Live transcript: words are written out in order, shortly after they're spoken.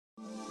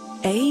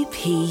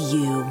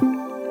APU.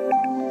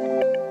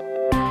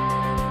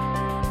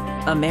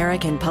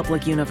 American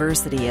Public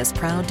University is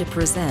proud to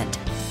present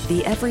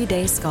The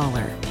Everyday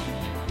Scholar.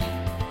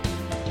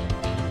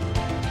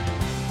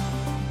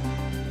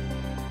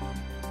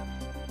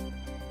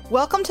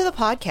 Welcome to the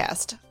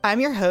podcast. I'm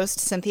your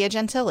host, Cynthia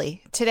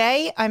Gentili.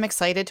 Today, I'm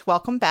excited to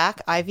welcome back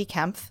Ivy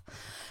Kempf.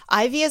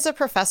 Ivy is a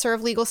professor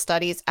of legal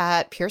studies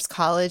at Pierce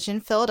College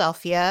in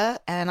Philadelphia,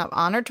 and I'm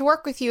honored to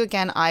work with you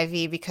again,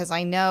 Ivy, because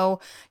I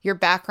know your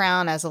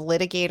background as a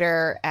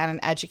litigator and an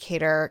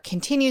educator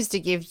continues to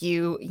give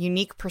you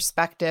unique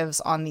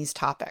perspectives on these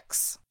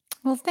topics.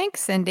 Well,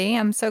 thanks, Cindy.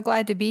 I'm so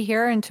glad to be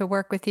here and to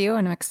work with you,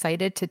 and I'm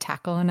excited to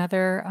tackle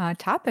another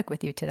topic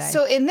with you today.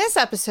 So in this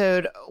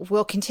episode,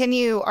 we'll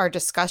continue our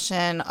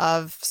discussion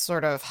of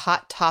sort of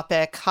hot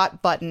topic,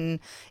 hot button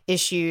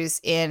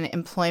issues in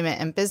employment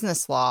and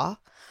business law.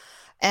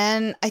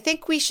 And I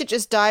think we should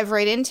just dive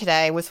right in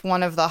today with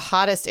one of the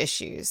hottest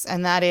issues,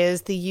 and that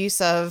is the use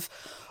of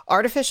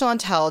artificial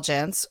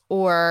intelligence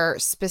or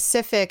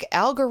specific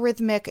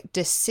algorithmic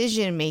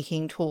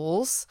decision-making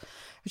tools,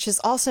 which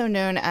is also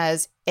known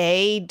as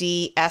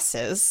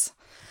ADSs,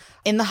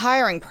 in the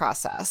hiring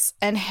process,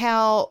 and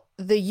how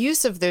the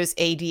use of those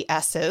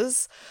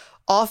ADSs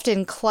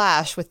often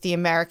clash with the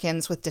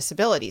Americans with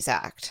Disabilities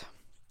Act.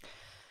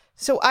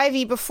 So,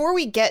 Ivy, before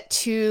we get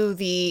to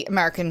the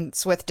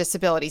Americans with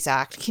Disabilities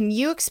Act, can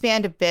you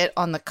expand a bit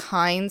on the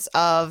kinds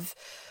of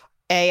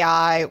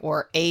AI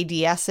or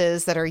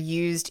ADSs that are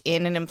used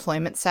in an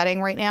employment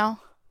setting right now?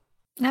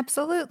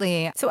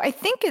 Absolutely. So I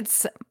think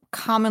it's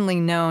commonly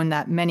known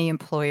that many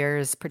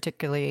employers,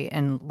 particularly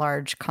in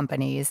large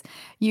companies,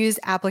 use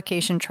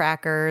application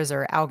trackers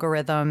or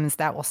algorithms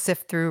that will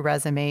sift through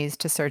resumes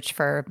to search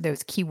for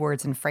those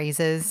keywords and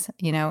phrases,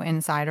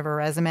 inside of a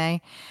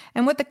resume.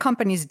 And what the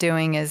company's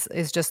doing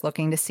is just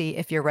looking to see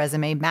if your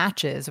resume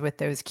matches with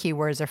those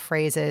keywords or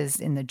phrases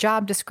in the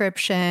job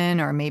description,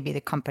 or maybe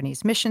the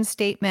company's mission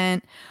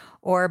statement,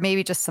 or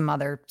maybe just some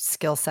other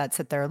skill sets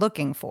that they're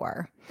looking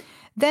for.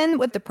 Then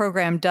what the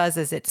program does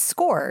is it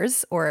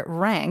scores, or it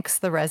ranks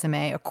the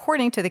resume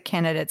according to the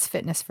candidate's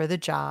fitness for the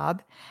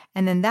job.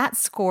 And then that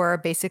score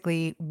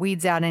basically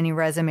weeds out any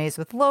resumes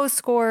with low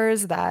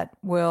scores that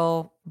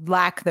will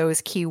lack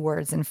those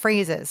keywords and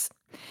phrases.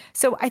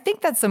 So I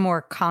think that's the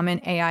more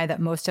common AI that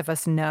most of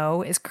us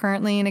know is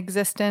currently in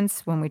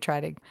existence. When we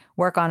try to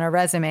work on our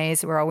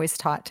resumes, we're always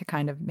taught to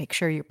kind of make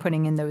sure you're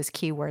putting in those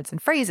keywords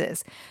and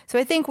phrases. So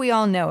I think we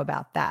all know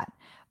about that.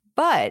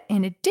 But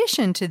in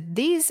addition to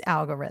these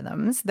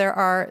algorithms, there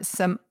are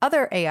some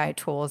other AI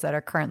tools that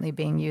are currently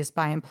being used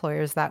by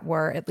employers that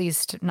were at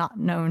least not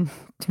known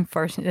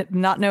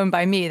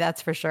by me,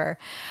 that's for sure.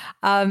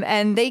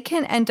 And they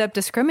can end up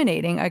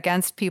discriminating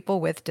against people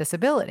with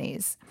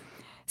disabilities.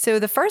 So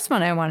the first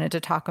one I wanted to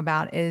talk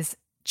about is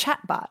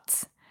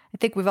chatbots. I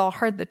think we've all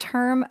heard the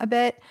term a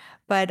bit,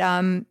 but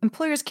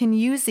employers can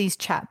use these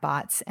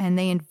chatbots, and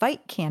they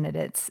invite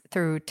candidates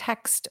through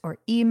text or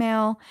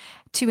email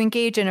to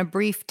engage in a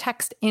brief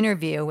text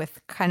interview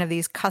with kind of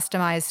these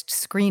customized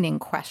screening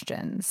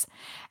questions.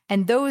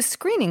 And those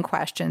screening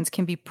questions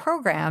can be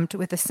programmed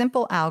with a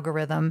simple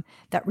algorithm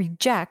that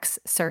rejects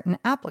certain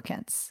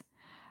applicants.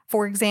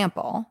 For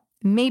example,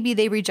 maybe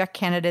they reject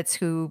candidates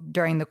who,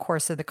 during the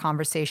course of the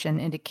conversation,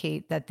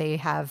 indicate that they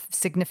have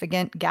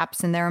significant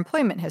gaps in their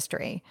employment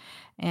history.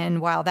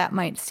 And while that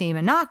might seem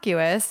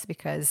innocuous,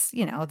 because,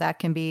 that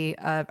can be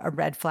a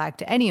red flag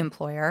to any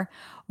employer,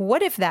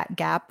 what if that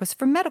gap was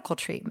for medical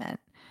treatment?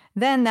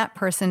 Then that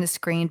person is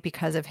screened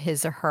because of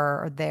his or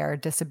her or their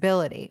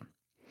disability.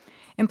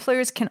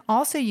 Employers can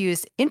also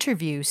use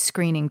interview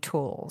screening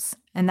tools,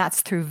 and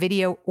that's through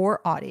video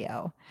or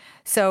audio.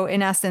 So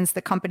in essence,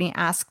 the company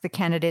asks the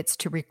candidates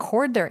to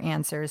record their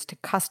answers to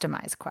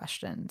customize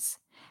questions.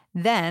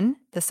 Then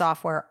the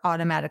software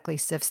automatically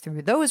sifts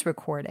through those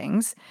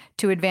recordings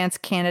to advance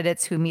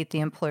candidates who meet the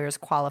employer's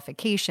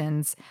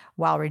qualifications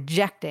while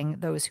rejecting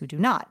those who do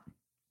not.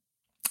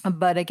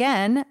 But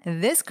again,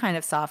 this kind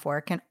of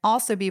software can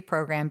also be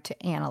programmed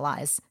to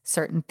analyze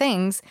certain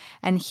things.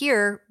 And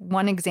here,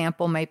 one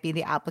example might be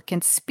the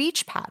applicant's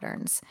speech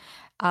patterns.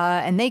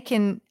 And they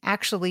can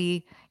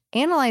actually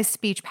analyze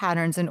speech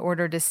patterns in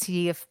order to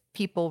see if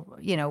people,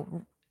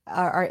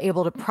 are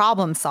able to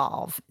problem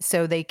solve.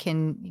 So they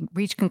can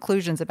reach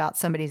conclusions about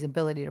somebody's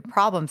ability to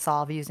problem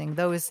solve using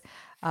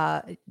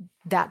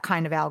that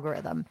kind of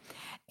algorithm.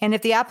 And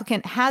if the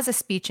applicant has a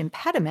speech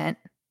impediment,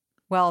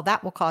 well,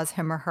 that will cause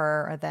him or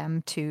her or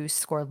them to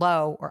score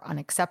low or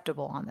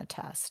unacceptable on the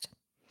test.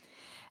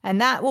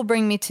 And that will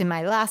bring me to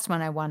my last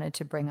one I wanted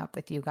to bring up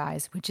with you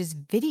guys, which is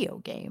video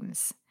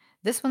games.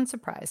 This one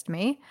surprised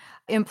me.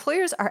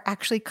 Employers are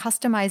actually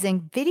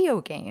customizing video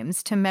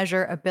games to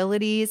measure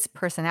abilities,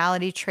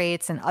 personality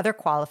traits, and other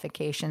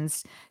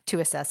qualifications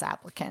to assess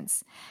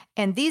applicants.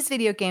 And these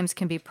video games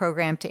can be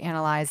programmed to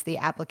analyze the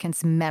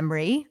applicant's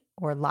memory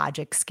or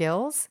logic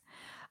skills.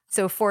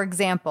 So, for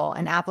example,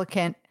 an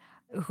applicant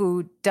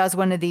who does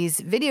one of these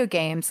video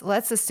games,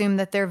 let's assume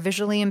that they're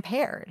visually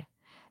impaired.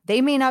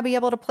 they may not be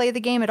able to play the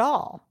game at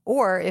all.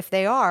 Or if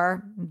they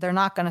are, they're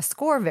not going to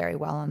score very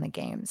well in the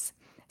games.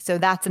 So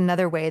that's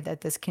another way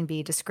that this can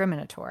be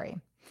discriminatory.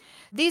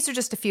 These are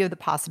just a few of the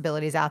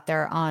possibilities out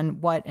there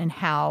on what and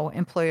how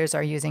employers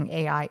are using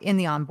AI in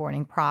the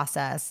onboarding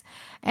process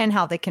and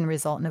how they can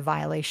result in a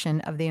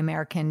violation of the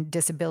American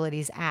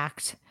Disabilities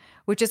Act,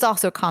 which is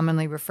also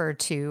commonly referred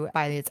to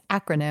by its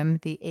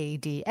acronym, the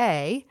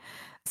ADA.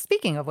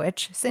 Speaking of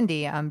which,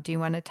 Cindy, do you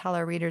want to tell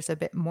our readers a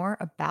bit more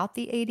about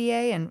the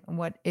ADA and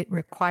what it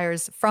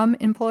requires from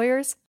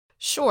employers?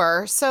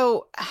 Sure.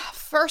 So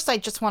first, I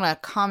just want to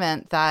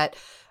comment that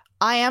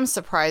I am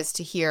surprised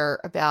to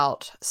hear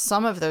about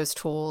some of those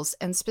tools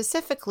and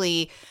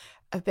specifically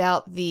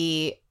about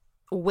the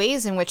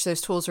ways in which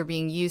those tools are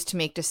being used to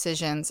make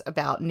decisions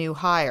about new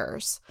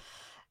hires.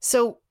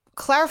 So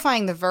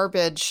clarifying the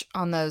verbiage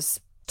on those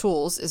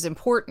tools is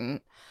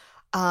important.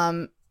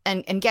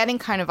 And getting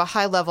kind of a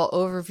high-level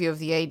overview of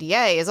the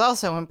ADA is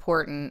also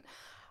important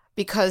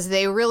because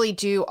they really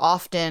do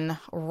often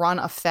run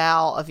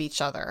afoul of each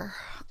other.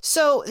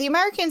 So the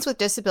Americans with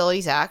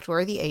Disabilities Act,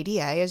 or the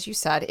ADA, as you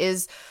said,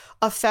 is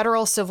a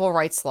federal civil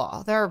rights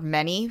law. There are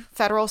many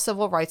federal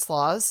civil rights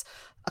laws,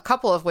 a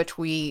couple of which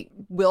we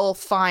will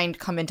find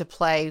come into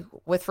play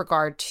with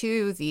regard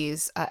to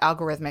these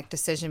algorithmic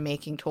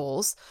decision-making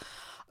tools.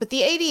 But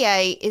the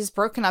ADA is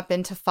broken up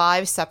into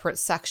 5 separate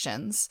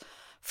sections.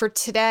 For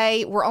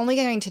today, we're only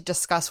going to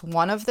discuss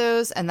one of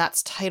those, and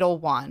that's Title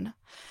I.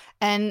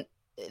 And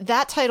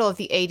that title of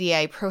the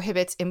ADA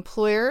prohibits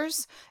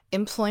employers,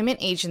 employment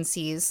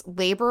agencies,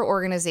 labor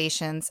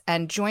organizations,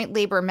 and joint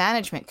labor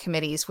management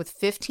committees with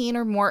 15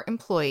 or more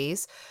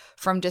employees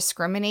from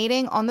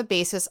discriminating on the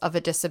basis of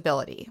a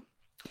disability.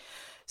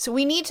 So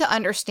we need to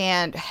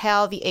understand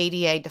how the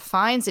ADA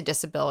defines a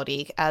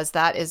disability, as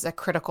that is a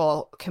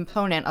critical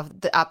component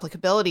of the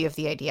applicability of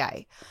the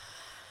ADA.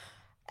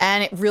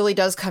 And it really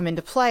does come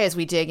into play as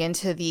we dig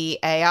into the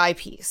AI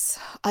piece.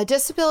 A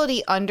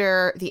disability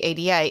under the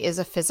ADA is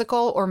a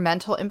physical or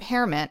mental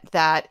impairment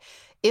that,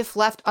 if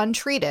left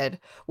untreated,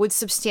 would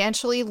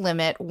substantially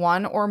limit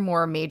one or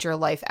more major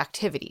life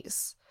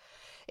activities.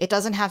 It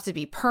doesn't have to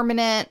be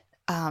permanent.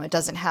 It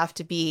doesn't have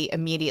to be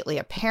immediately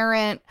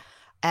apparent.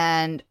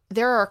 And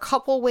there are a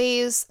couple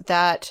ways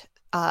that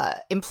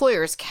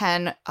employers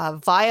can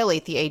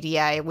violate the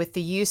ADA with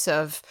the use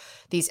of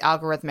these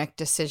algorithmic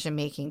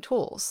decision-making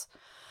tools.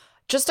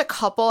 Just a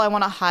couple I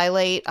want to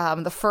highlight.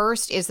 The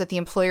first is that the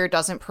employer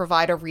doesn't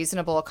provide a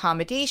reasonable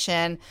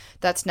accommodation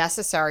that's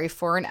necessary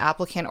for an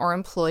applicant or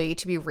employee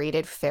to be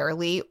rated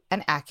fairly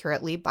and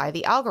accurately by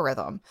the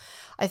algorithm.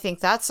 I think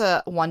that's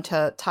a one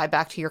to tie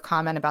back to your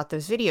comment about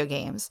those video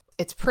games.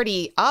 It's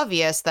pretty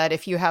obvious that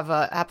if you have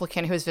an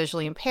applicant who is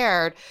visually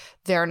impaired,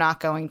 they're not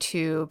going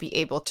to be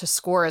able to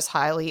score as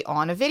highly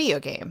on a video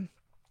game.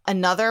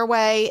 Another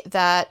way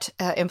that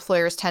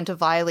employers tend to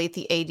violate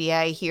the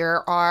ADA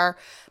here are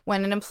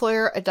when an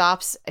employer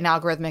adopts an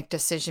algorithmic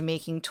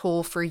decision-making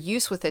tool for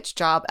use with its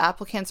job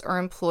applicants or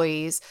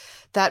employees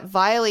that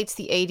violates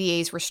the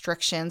ADA's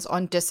restrictions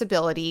on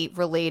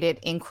disability-related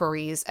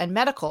inquiries and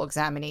medical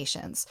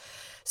examinations.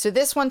 So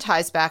this one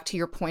ties back to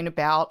your point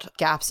about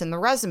gaps in the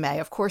resume.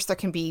 Of course, there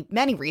can be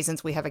many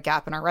reasons we have a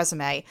gap in our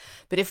resume,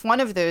 but if one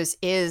of those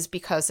is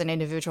because an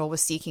individual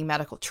was seeking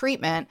medical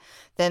treatment,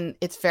 then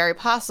it's very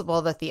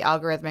possible that the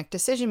algorithmic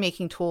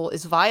decision-making tool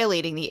is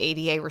violating the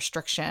ADA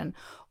restriction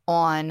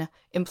on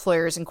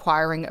employers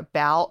inquiring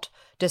about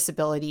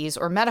disabilities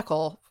or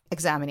medical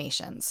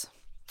examinations.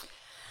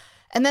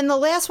 And then the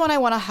last one I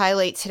want to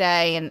highlight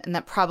today, and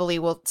that probably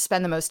we'll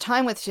spend the most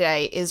time with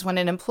today, is when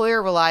an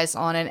employer relies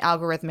on an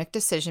algorithmic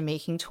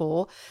decision-making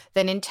tool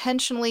that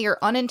intentionally or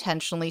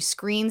unintentionally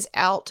screens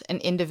out an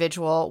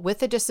individual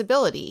with a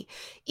disability,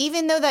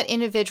 even though that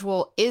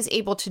individual is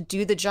able to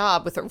do the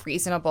job with a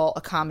reasonable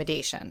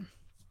accommodation.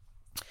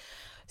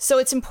 So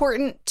it's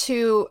important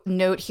to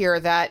note here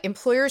that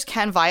employers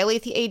can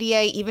violate the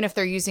ADA even if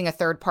they're using a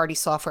third-party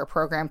software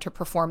program to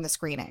perform the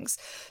screenings.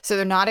 So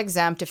they're not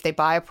exempt if they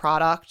buy a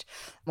product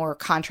or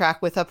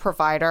contract with a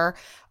provider,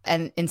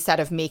 and instead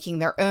of making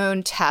their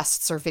own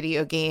tests or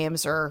video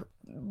games or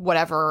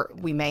whatever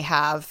we may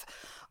have.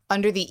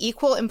 Under the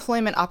Equal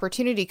Employment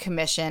Opportunity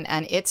Commission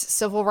and its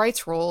civil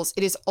rights rules,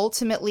 it is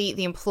ultimately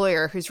the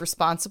employer who's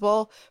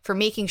responsible for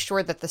making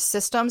sure that the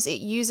systems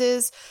it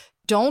uses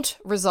don't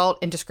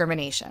result in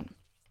discrimination.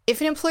 If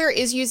an employer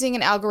is using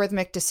an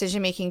algorithmic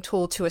decision-making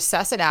tool to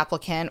assess an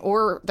applicant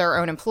or their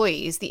own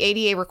employees, the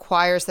ADA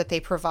requires that they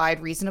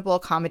provide reasonable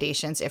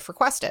accommodations if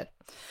requested.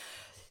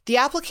 The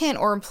applicant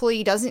or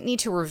employee doesn't need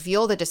to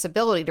reveal the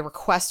disability to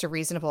request a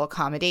reasonable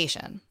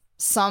accommodation.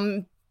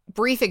 Some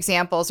brief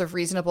examples of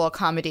reasonable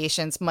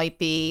accommodations might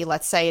be,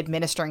 let's say,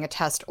 administering a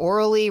test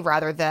orally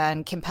rather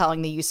than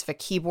compelling the use of a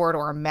keyboard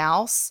or a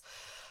mouse,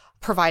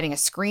 providing a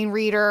screen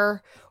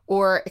reader,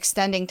 or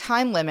extending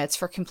time limits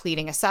for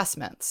completing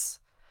assessments.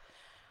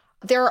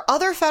 There are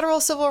other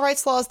federal civil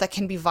rights laws that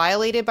can be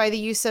violated by the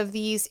use of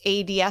these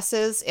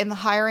ADSs in the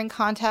hiring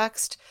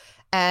context,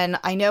 And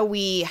I know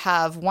we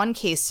have one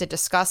case to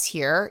discuss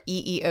here,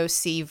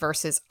 EEOC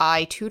versus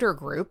iTutor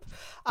Group.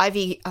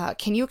 Ivy,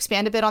 can you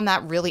expand a bit on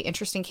that really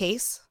interesting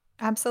case?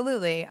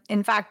 Absolutely.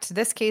 In fact,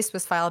 this case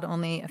was filed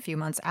only a few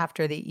months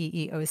after the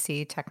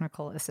EEOC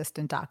technical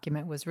assistant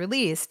document was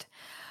released.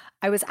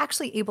 I was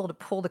actually able to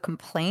pull the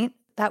complaint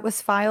that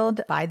was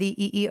filed by the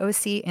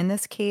EEOC in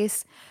this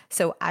case.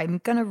 So I'm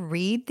going to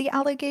read the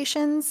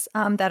allegations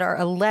that are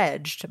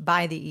alleged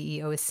by the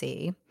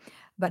EEOC.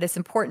 But it's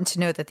important to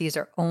note that these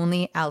are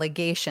only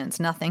allegations.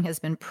 Nothing has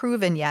been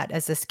proven yet,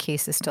 as this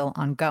case is still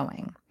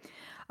ongoing.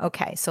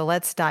 Okay, so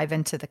let's dive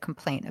into the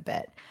complaint a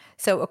bit.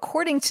 So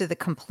according to the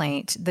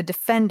complaint, the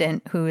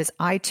defendant, who is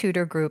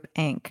iTutor Group,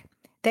 Inc.,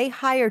 they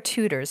hire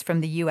tutors from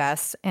the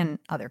U.S. and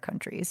other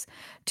countries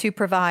to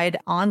provide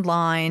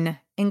online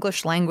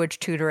English language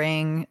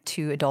tutoring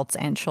to adults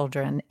and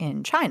children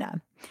in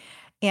China.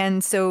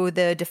 And so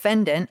the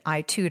defendant,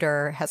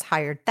 iTutor, has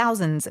hired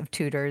thousands of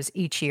tutors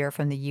each year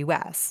from the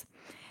U.S.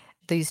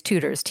 These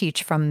tutors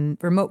teach from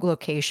remote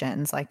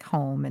locations like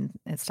home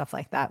and stuff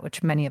like that,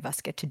 which many of us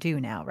get to do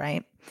now,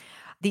 right?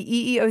 The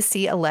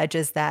EEOC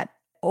alleges that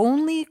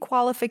only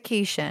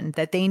qualification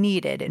that they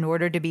needed in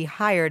order to be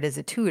hired as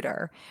a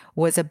tutor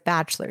was a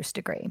bachelor's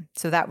degree.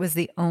 So that was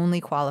the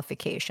only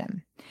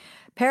qualification.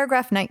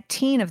 Paragraph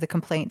 19 of the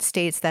complaint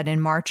states that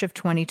in March of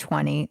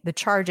 2020, the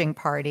charging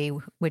party,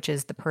 which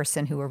is the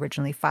person who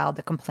originally filed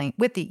the complaint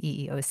with the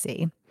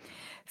EEOC,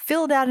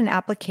 filled out an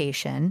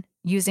application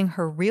using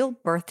her real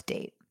birth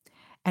date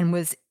and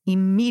was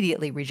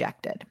immediately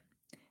rejected.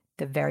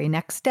 The very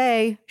next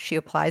day, she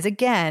applies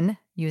again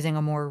using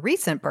a more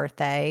recent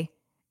birthday,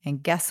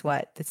 and guess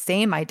what? The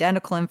same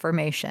identical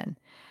information.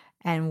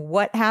 And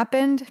what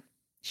happened?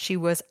 She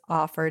was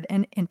offered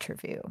an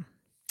interview.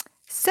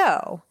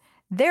 So,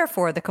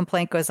 therefore, the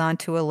complaint goes on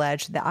to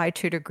allege the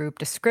iTutor Group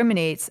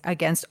discriminates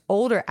against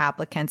older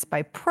applicants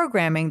by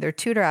programming their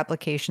tutor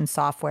application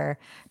software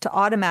to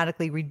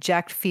automatically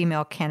reject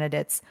female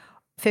candidates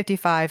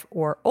 55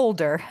 or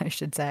older, I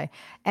should say,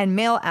 and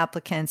male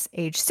applicants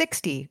age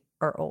 60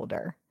 or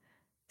older.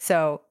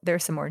 So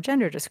there's some more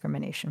gender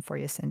discrimination for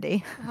you,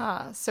 Cindy.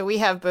 So we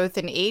have both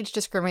an age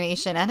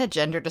discrimination and a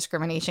gender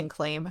discrimination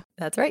claim.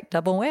 That's right,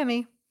 double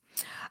whammy.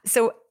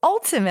 So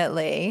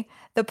ultimately,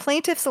 the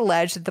plaintiffs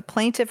allege that the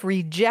plaintiff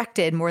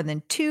rejected more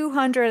than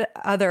 200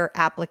 other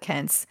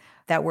applicants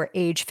that were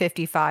age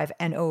 55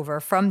 and over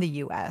from the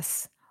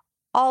U.S.,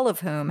 all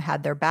of whom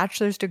had their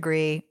bachelor's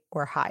degree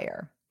or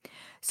higher.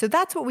 So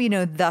that's what we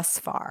know thus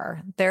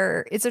far.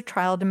 There is a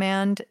trial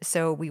demand,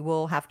 so we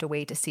will have to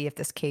wait to see if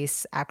this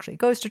case actually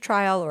goes to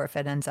trial or if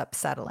it ends up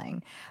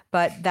settling.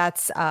 But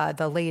that's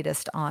the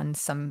latest on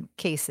some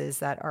cases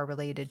that are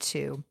related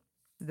to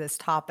this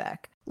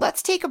topic.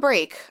 Let's take a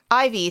break.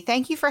 Ivy,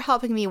 thank you for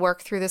helping me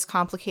work through this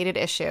complicated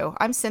issue.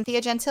 I'm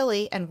Cynthia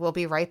Gentili, and we'll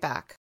be right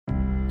back.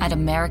 At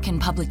American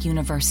Public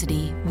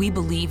University, we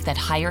believe that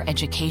higher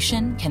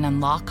education can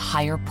unlock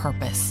higher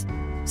purpose.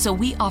 So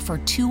we offer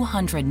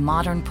 200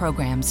 modern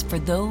programs for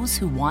those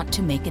who want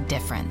to make a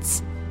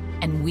difference.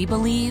 And we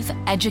believe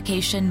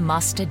education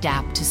must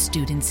adapt to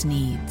students'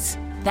 needs.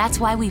 That's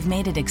why we've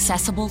made it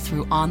accessible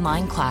through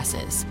online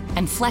classes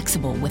and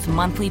flexible with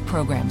monthly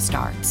program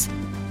starts.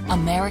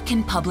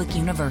 American Public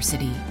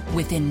University,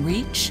 within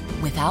reach,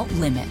 without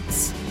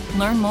limits.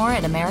 Learn more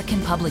at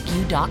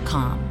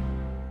americanpublicu.com.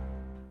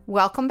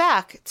 Welcome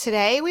back.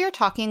 Today we are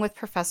talking with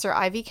Professor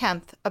Ivy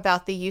Kempth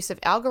about the use of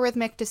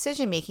algorithmic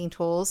decision-making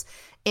tools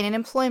in an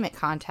employment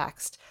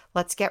context.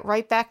 Let's get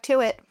right back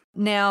to it.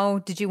 Now,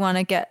 did you want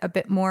to get a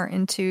bit more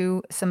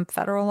into some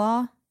federal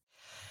law?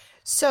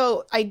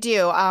 So I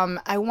do.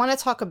 I want to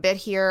talk a bit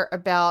here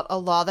about a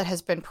law that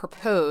has been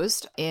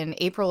proposed in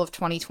April of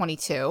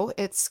 2022.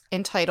 It's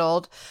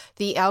entitled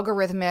the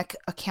Algorithmic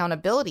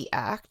Accountability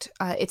Act.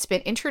 It's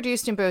been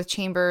introduced in both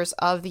chambers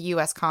of the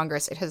U.S.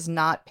 Congress. It has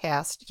not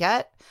passed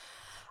yet.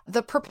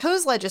 The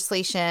proposed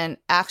legislation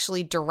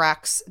actually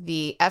directs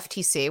the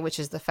FTC, which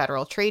is the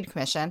Federal Trade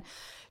Commission,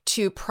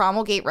 to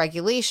promulgate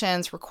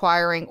regulations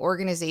requiring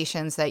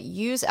organizations that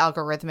use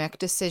algorithmic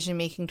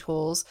decision-making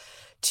tools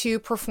to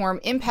perform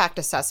impact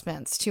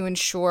assessments to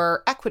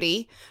ensure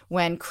equity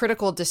when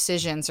critical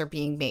decisions are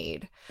being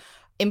made.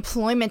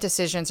 Employment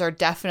decisions are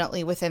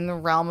definitely within the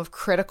realm of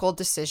critical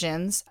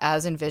decisions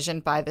as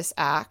envisioned by this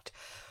act,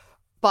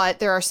 but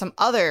there are some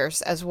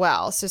others as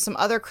well. So some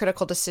other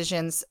critical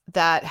decisions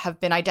that have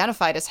been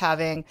identified as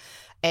having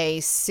a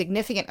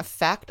significant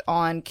effect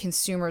on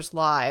consumers'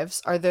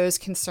 lives are those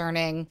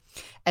concerning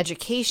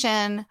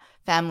education,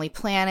 family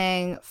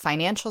planning,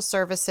 financial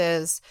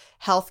services,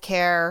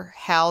 healthcare,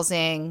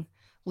 housing,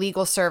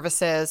 legal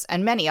services,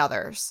 and many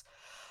others.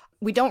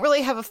 We don't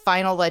really have a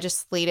final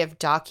legislative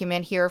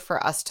document here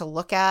for us to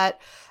look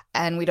at,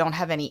 and we don't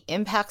have any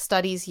impact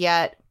studies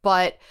yet,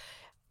 but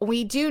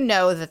we do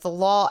know that the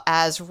law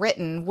as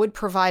written would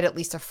provide at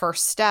least a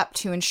first step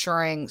to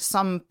ensuring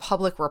some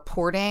public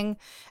reporting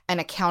and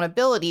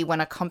accountability when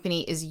a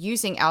company is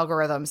using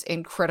algorithms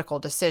in critical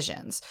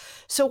decisions.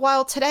 So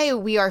while today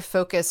we are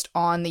focused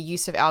on the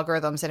use of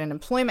algorithms in an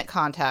employment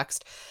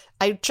context,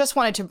 I just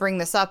wanted to bring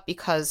this up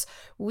because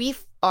we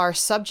are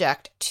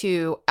subject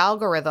to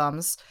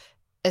algorithms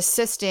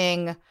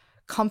assisting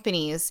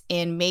companies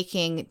in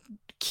making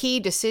key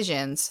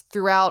decisions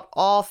throughout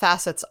all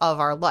facets of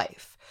our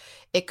life.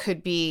 It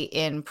could be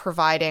in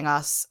providing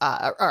us,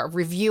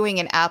 reviewing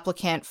an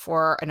applicant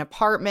for an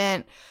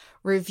apartment,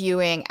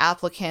 reviewing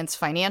applicants'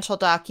 financial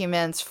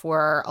documents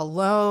for a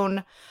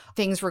loan,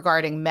 things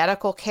regarding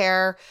medical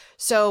care.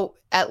 So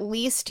at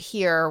least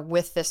here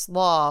with this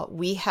law,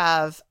 we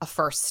have a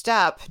first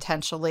step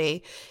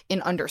potentially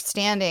in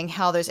understanding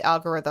how those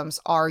algorithms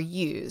are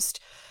used.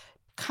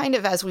 Kind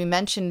of as we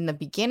mentioned in the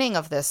beginning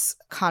of this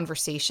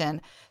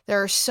conversation,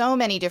 there are so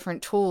many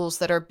different tools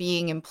that are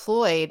being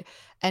employed,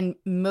 and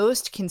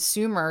most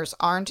consumers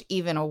aren't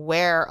even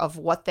aware of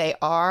what they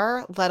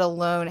are, let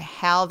alone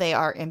how they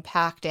are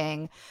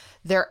impacting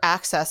their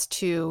access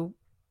to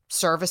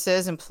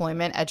services,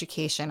 employment,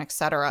 education,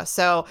 etc.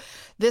 So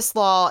this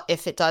law,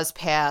 if it does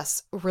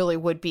pass, really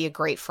would be a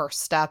great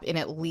first step in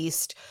at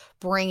least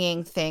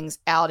bringing things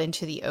out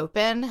into the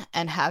open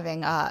and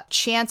having a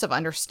chance of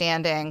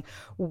understanding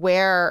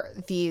where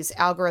these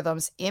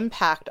algorithms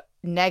impact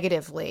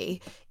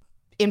negatively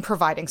in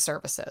providing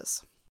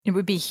services. It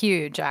would be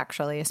huge,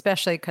 actually,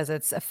 especially because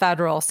it's a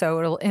federal, so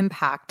it'll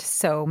impact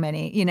so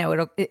many,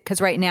 because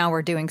right now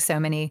we're doing so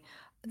many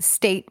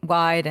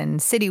statewide and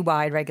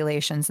citywide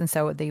regulations. And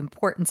so the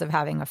importance of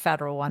having a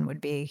federal one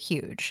would be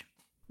huge.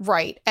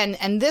 Right.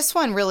 And this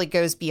one really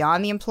goes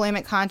beyond the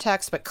employment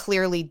context, but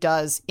clearly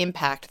does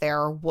impact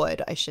there, or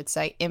would, I should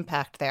say,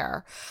 impact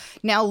there.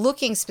 Now,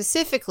 looking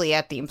specifically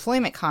at the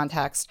employment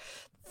context,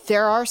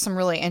 there are some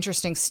really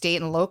interesting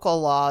state and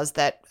local laws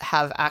that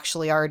have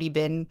actually already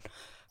been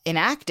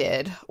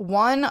enacted.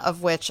 One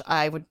of which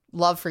I would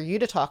love for you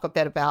to talk a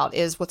bit about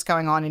is what's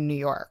going on in New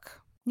York.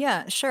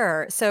 Yeah,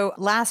 sure. So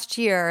last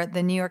year,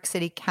 the New York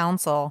City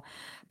Council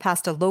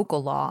passed a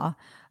local law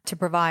to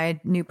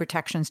provide new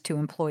protections to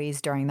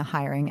employees during the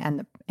hiring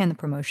and the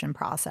promotion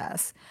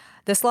process.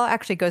 This law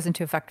actually goes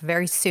into effect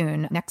very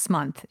soon, next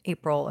month,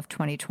 April of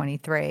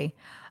 2023.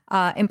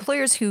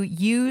 Employers who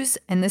use,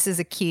 and this is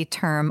a key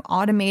term,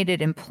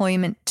 automated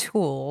employment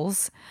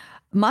tools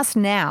must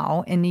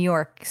now, in New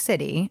York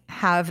City,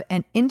 have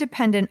an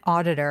independent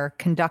auditor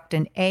conduct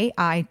an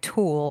AI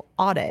tool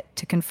audit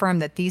to confirm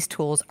that these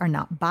tools are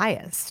not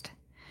biased.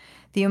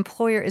 The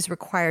employer is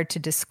required to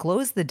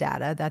disclose the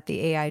data that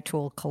the AI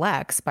tool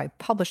collects by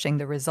publishing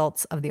the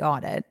results of the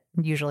audit,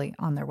 usually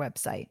on their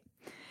website.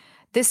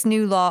 This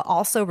new law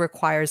also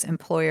requires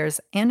employers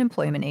and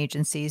employment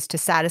agencies to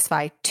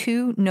satisfy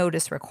 2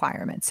 notice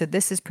requirements. So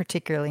this is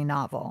particularly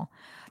novel.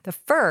 The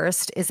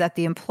first is that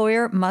the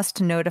employer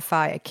must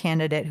notify a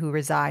candidate who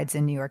resides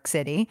in New York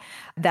City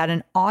that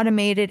an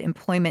automated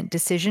employment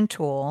decision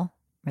tool,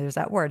 there's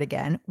that word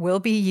again, will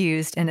be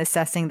used in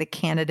assessing the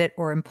candidate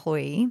or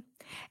employee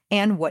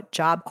and what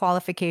job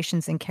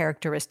qualifications and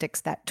characteristics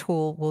that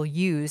tool will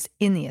use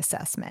in the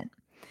assessment.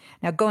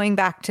 Now, going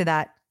back to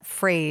that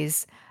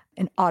phrase,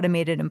 an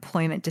automated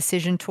employment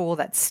decision tool,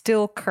 that's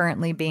still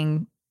currently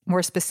being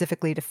more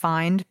specifically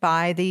defined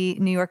by the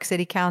New York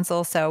City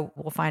Council. So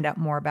we'll find out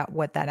more about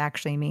what that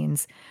actually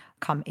means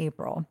come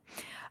April.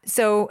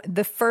 So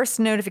the first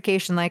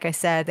notification, like I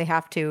said, they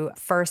have to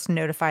first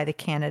notify the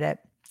candidate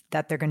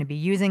that they're going to be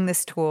using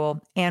this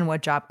tool and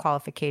what job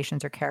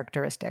qualifications or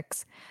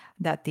characteristics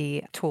that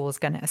the tool is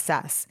going to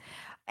assess.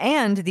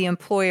 And the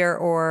employer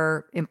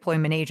or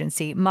employment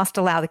agency must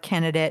allow the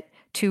candidate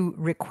to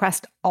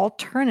request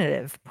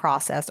alternative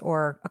process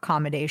or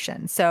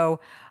accommodation. So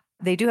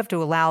they do have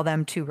to allow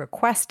them to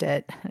request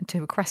an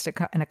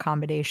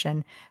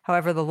accommodation.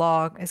 However, the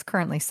law is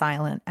currently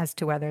silent as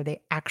to whether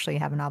they actually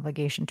have an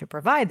obligation to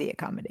provide the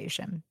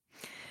accommodation.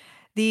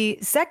 The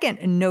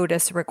second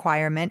notice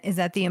requirement is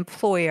that the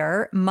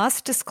employer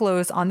must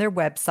disclose on their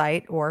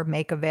website or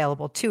make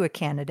available to a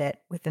candidate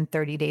within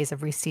 30 days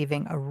of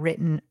receiving a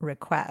written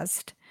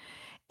request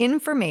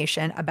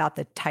information about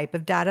the type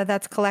of data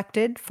that's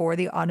collected for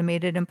the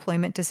automated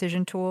employment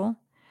decision tool,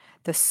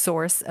 the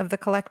source of the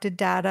collected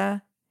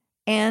data,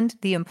 and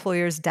the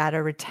employer's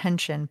data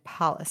retention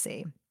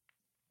policy.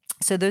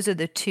 So those are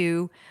the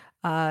 2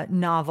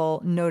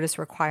 novel notice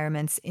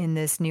requirements in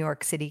this New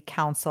York City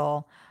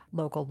Council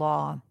local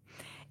law.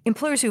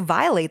 Employers who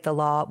violate the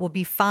law will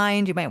be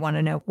fined. You might want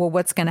to know, well,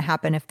 what's going to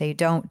happen if they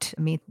don't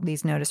meet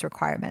these notice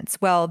requirements?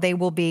 Well, they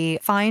will be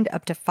fined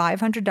up to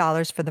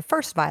 $500 for the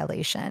first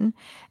violation,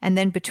 and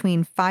then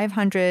between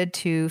 $500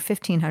 to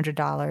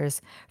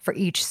 $1,500 for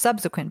each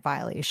subsequent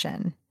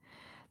violation.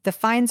 The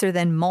fines are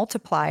then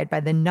multiplied by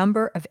the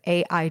number of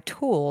AI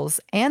tools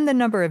and the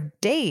number of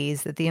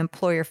days that the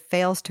employer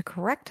fails to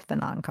correct the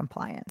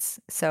noncompliance.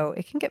 So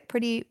it can get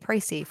pretty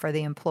pricey for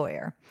the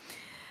employer.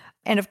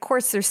 And of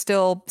course, there's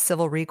still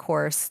civil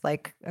recourse,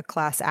 like a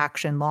class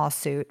action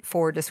lawsuit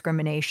for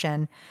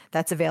discrimination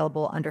that's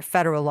available under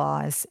federal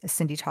law, as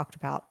Cindy talked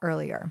about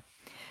earlier.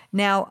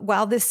 Now,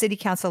 while this city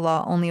council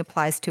law only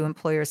applies to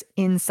employers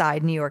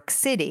inside New York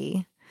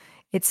City,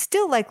 it's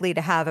still likely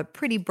to have a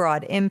pretty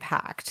broad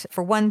impact.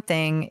 For one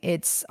thing,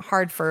 it's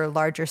hard for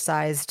larger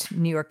sized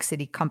New York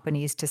City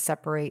companies to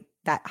separate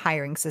that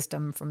hiring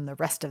system from the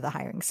rest of the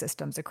hiring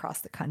systems across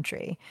the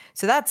country.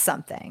 So that's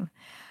something.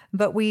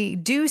 But we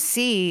do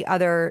see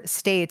other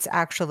states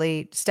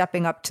actually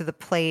stepping up to the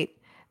plate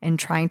and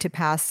trying to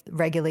pass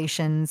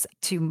regulations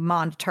to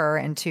monitor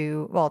and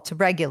to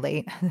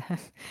regulate,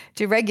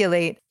 to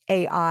regulate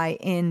AI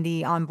in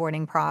the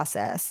onboarding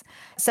process.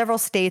 Several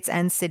states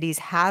and cities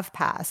have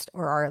passed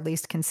or are at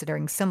least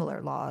considering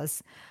similar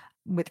laws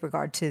with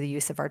regard to the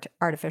use of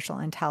artificial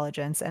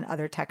intelligence and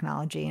other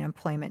technology in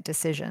employment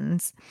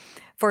decisions.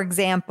 For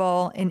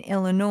example, in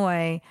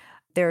Illinois,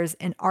 there's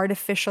an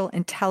Artificial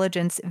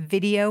Intelligence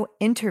Video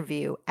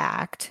Interview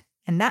Act,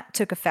 and that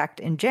took effect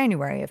in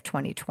January of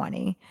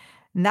 2020.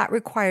 And that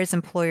requires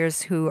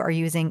employers who are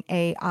using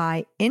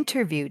AI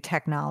interview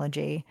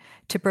technology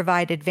to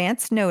provide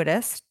advance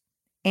notice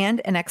and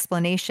an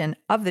explanation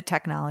of the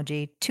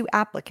technology to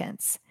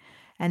applicants,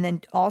 and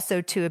then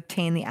also to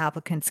obtain the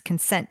applicant's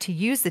consent to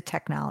use the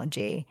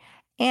technology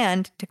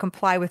and to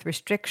comply with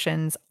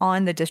restrictions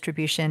on the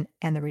distribution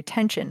and the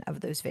retention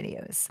of those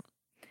videos.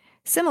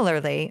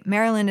 Similarly,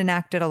 Maryland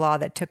enacted a law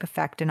that took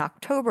effect in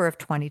October of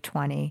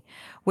 2020,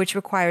 which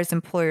requires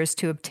employers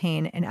to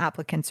obtain an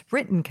applicant's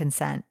written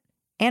consent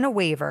and a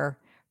waiver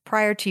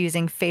prior to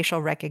using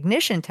facial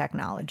recognition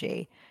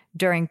technology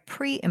during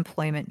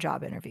pre-employment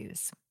job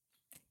interviews.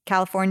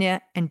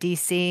 California and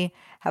DC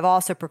have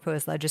also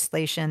proposed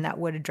legislation that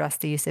would address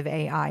the use of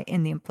AI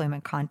in the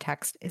employment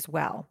context as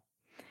well.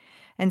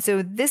 And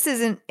so this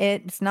isn't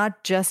it. It's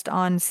not just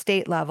on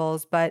state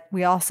levels, but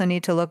we also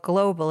need to look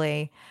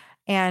globally.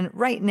 And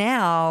right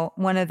now,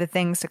 one of the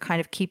things to kind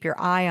of keep your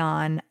eye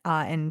on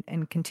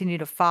and continue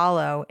to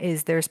follow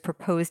is there's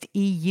proposed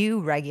EU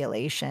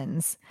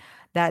regulations.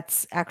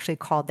 That's actually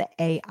called the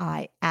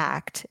AI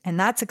Act, and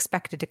that's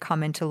expected to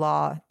come into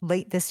law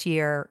late this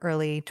year,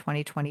 early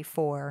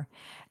 2024.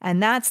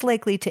 And that's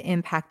likely to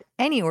impact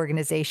any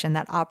organization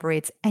that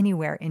operates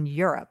anywhere in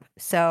Europe.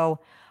 So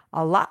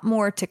a lot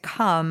more to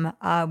come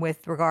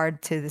with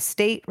regard to the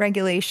state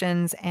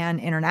regulations and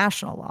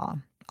international law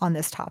on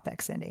this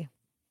topic, Cindy.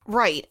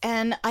 Right.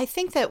 And I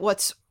think that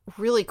what's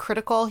really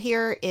critical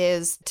here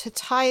is to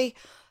tie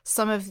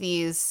some of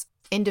these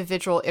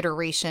individual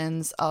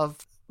iterations of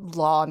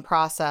law and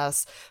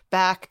process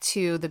back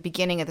to the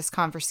beginning of this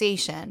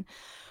conversation.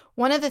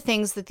 One of the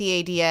things that the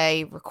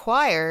ADA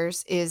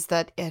requires is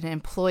that an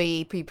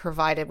employee be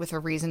provided with a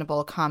reasonable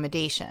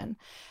accommodation.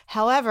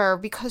 However,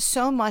 because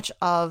so much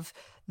of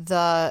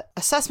the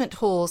assessment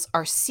tools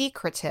are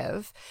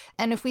secretive,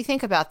 and if we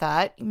think about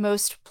that,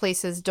 most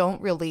places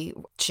don't really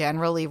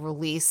generally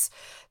release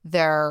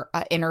their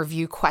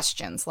interview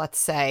questions. Let's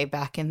say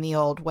back in the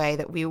old way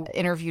that we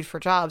interviewed for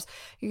jobs,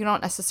 you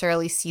don't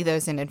necessarily see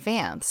those in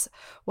advance.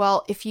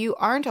 Well, if you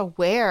aren't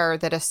aware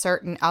that a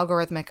certain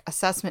algorithmic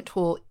assessment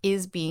tool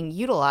is being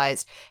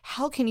utilized,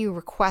 how can you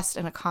request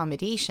an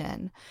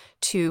accommodation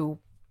to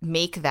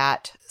make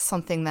that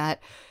something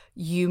that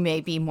you may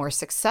be more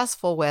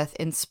successful with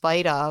in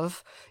spite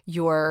of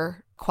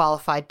your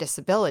qualified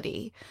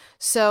disability?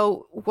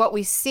 So what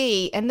we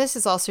see, and this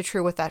is also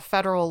true with that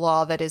federal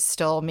law that is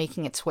still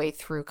making its way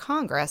through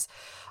Congress,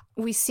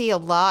 we see a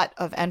lot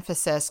of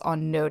emphasis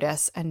on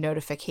notice and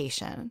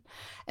notification.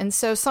 And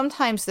so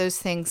sometimes those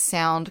things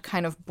sound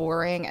kind of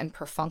boring and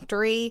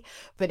perfunctory,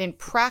 but in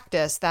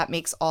practice, that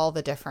makes all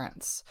the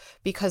difference.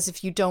 Because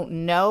if you don't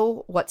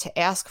know what to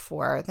ask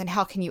for, then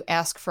how can you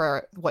ask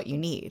for what you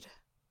need?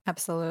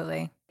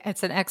 Absolutely.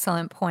 It's an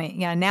excellent point.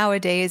 Yeah,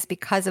 nowadays,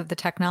 because of the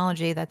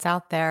technology that's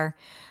out there,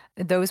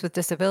 those with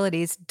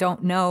disabilities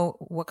don't know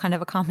what kind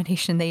of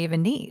accommodation they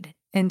even need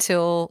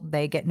until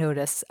they get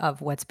notice of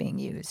what's being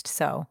used.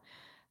 So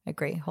I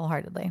agree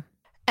wholeheartedly.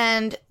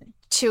 And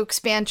to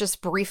expand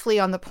just briefly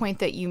on the point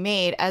that you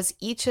made, as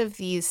each of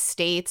these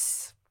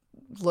states,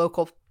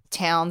 local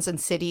towns and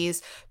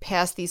cities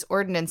pass these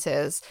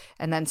ordinances,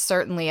 and then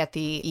certainly at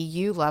the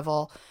EU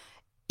level,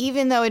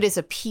 even though it is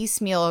a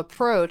piecemeal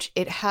approach,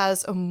 it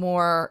has a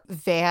more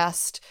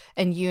vast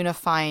and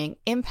unifying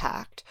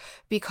impact,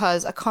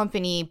 because a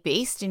company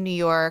based in New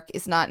York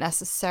is not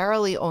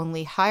necessarily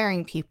only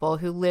hiring people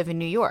who live in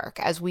New York.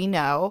 As we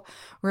know,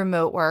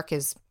 remote work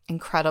is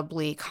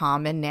incredibly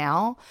common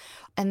now.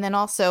 And then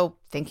also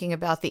thinking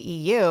about the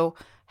EU,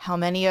 how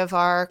many of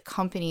our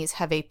companies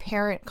have a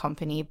parent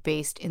company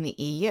based in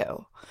the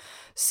EU?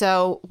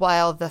 So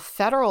while the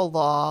federal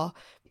law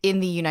in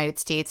the United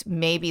States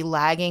may be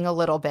lagging a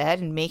little bit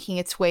and making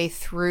its way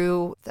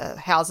through the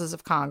houses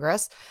of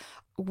Congress,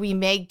 we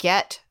may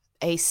get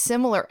a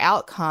similar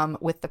outcome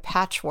with the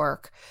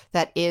patchwork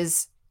that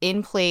is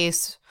in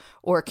place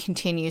or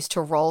continues to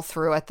roll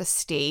through at the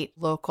state,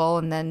 local,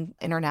 and then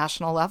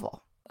international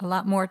level. A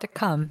lot more to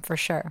come for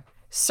sure.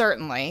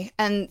 Certainly.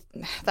 And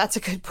that's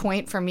a good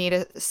point for me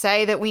to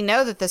say that we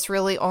know that this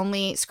really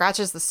only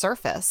scratches the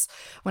surface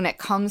when it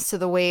comes to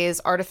the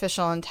ways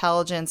artificial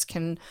intelligence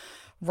can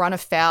run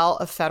afoul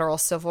of federal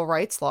civil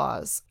rights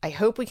laws. I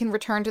hope we can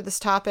return to this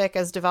topic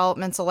as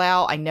developments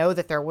allow. I know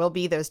that there will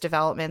be those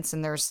developments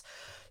and there's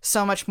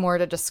so much more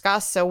to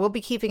discuss. So we'll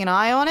be keeping an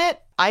eye on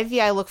it.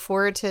 Ivy, I look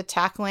forward to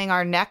tackling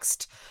our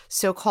next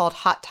so-called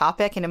hot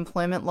topic in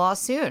employment law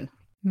soon.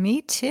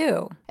 Me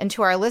too. And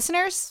to our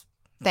listeners,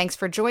 thanks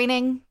for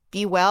joining.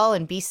 Be well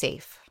and be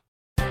safe.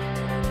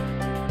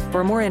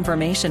 For more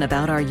information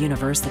about our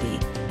university,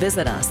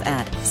 visit us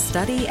at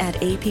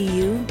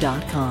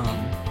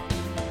studyatapu.com.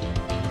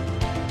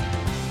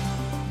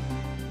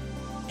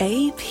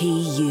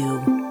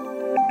 APU,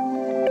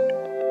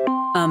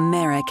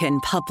 American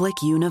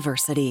Public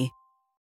University.